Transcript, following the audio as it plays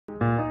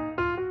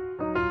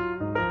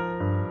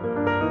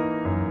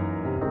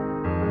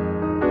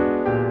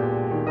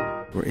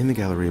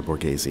the Galleria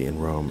Borghese in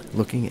Rome,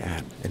 looking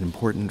at an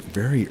important,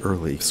 very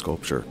early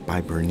sculpture by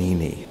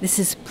Bernini. This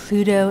is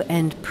Pluto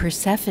and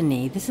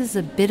Persephone. This is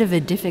a bit of a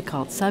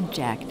difficult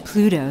subject.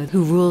 Pluto,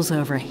 who rules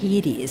over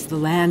Hades, the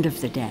land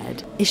of the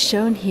dead, is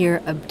shown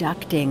here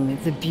abducting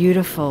the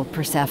beautiful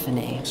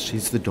Persephone.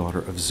 She's the daughter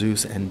of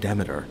Zeus and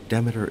Demeter.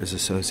 Demeter is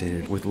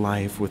associated with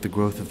life, with the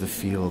growth of the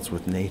fields,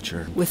 with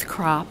nature. With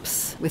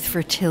crops, with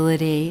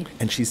fertility.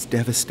 And she's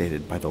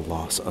devastated by the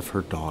loss of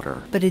her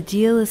daughter. But a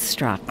deal is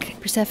struck.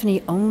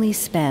 Persephone only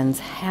spends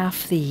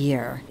half the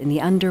year in the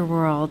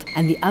underworld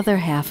and the other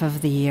half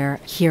of the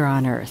year here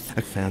on Earth.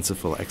 A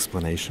fanciful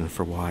explanation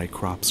for why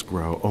crops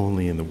grow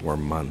only in the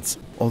warm months.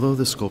 Although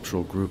the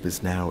sculptural group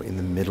is now in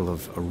the middle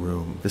of a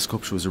room, the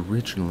sculpture was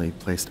originally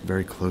placed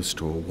very close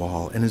to a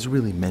wall and is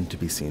really meant to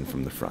be seen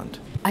from the front.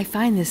 I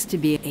find this to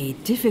be a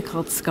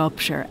difficult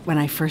sculpture when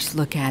I first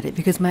look at it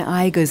because my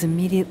eye goes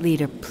immediately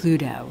to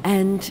Pluto.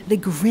 And the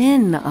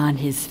grin on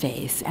his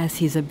face as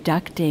he's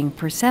abducting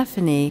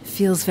Persephone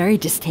feels very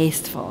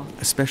distasteful.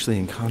 Especially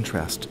in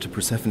contrast to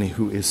Persephone,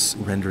 who is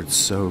rendered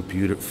so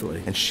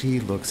beautifully. And she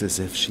looks as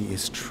if she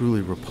is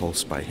truly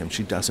repulsed by him.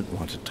 She doesn't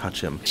want to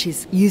touch him.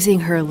 She's using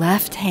her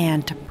left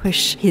hand to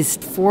push his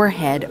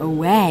forehead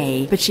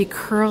away, but she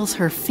curls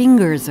her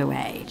fingers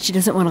away. She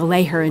doesn't want to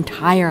lay her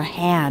entire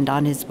hand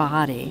on his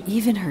body.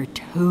 Even her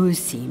toes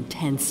seem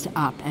tensed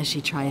up as she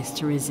tries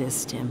to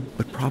resist him.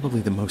 But probably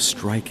the most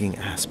striking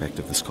aspect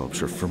of the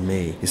sculpture for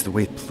me is the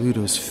way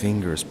Pluto's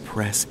fingers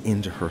press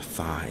into her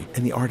thigh.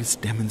 And the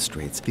artist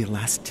demonstrates the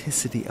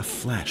elasticity of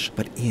flesh,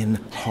 but in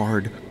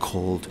hard,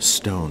 cold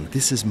stone.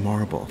 This is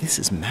marble. This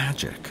is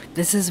magic.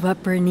 This is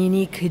what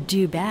Bernini could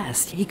do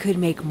best. He could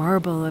make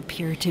marble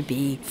appear to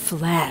be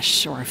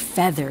flesh or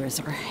feathers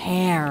or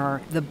hair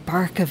or the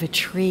bark of a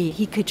tree.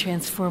 He could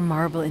transform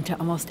marble into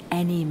almost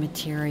any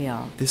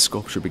material. This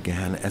sculpture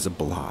began as a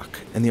block,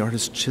 and the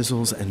artist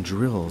chisels and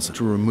drills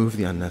to remove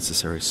the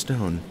unnecessary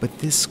stone. But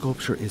this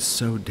sculpture is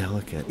so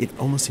delicate, it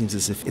almost seems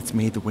as if it's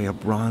made the way a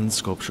bronze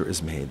sculpture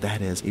is made.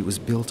 That is, it was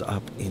built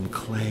up in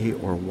clay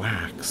or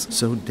wax.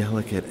 So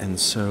delicate and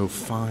so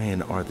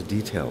fine are the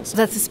details.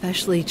 That's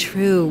especially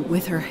true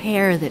with her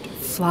hair that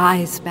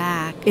flies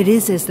back. It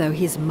is as though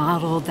he's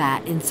modeled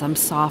that in some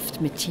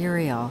soft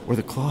material. Or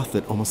the cloth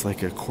that almost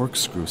like a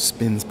corkscrew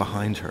spins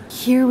behind her.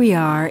 Here we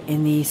are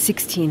in the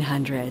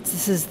 1600s.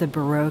 This is the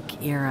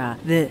Baroque era.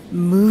 The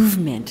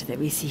movement that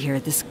we see here,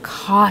 this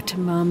caught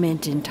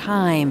moment in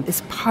time,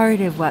 is part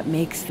of what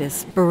makes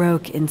this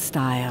Baroque in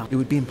style. It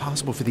would be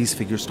impossible for these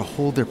figures to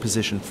hold their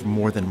position for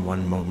more than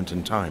one moment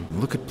in time.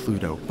 Look at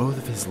Pluto. Both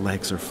of his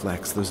legs are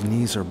flexed. Those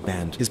knees are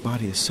bent. His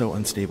body is so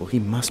unstable. He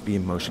must be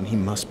in motion. He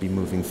must be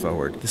moving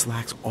forward. This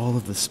lacks all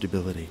of the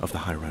stability of the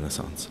High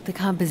Renaissance. The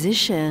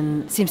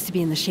composition seems to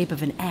be in the shape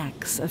of an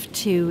X, of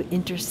two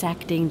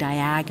intersecting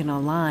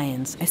diagonal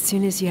lines. As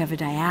soon as you have a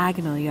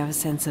diagonal, you have a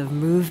sense of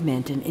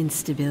movement and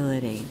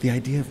instability. The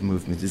idea of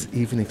movement is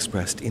even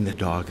expressed in the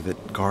dog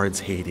that guards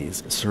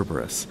Hades,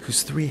 Cerberus,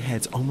 whose three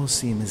heads almost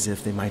seem as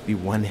if they might be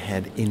one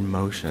head in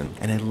motion.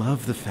 And I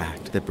love the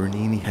fact that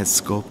Bernini has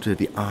sculpted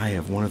the eye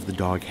of one of the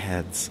dog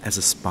heads as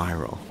a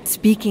spiral.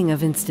 Speaking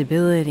of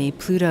instability,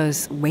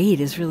 Pluto's weight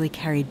is really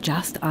carried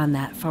just on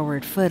that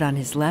forward foot, on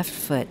his left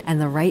foot, and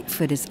the right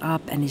foot is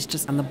up, and he's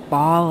just on the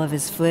ball of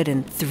his foot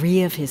and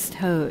three of his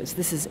toes.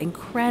 This is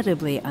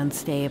incredibly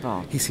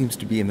unstable. He seems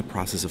to be in the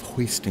process of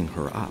hoisting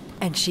her up.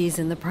 And she's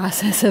in the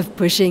process of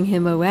pushing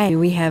him away.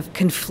 We have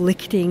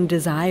conflicting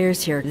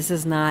desires here. This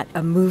is not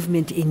a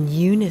movement in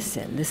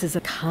unison. This is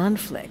a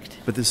conflict.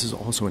 But this is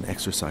also an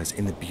exercise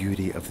in the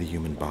beauty of the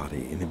human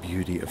body, in the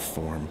beauty of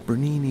form.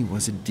 Bernini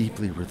was a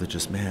deeply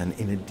religious man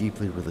in a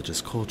deeply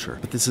religious culture.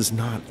 But this is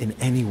not in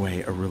any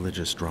way a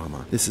religious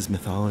drama. This is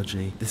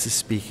mythology. This is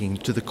speaking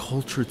to the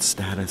cultured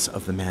status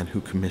of the man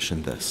who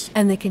commissioned this.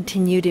 And the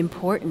continued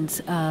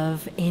importance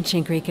of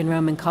ancient Greek and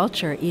Roman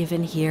culture,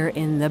 even here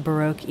in the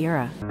Baroque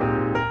era.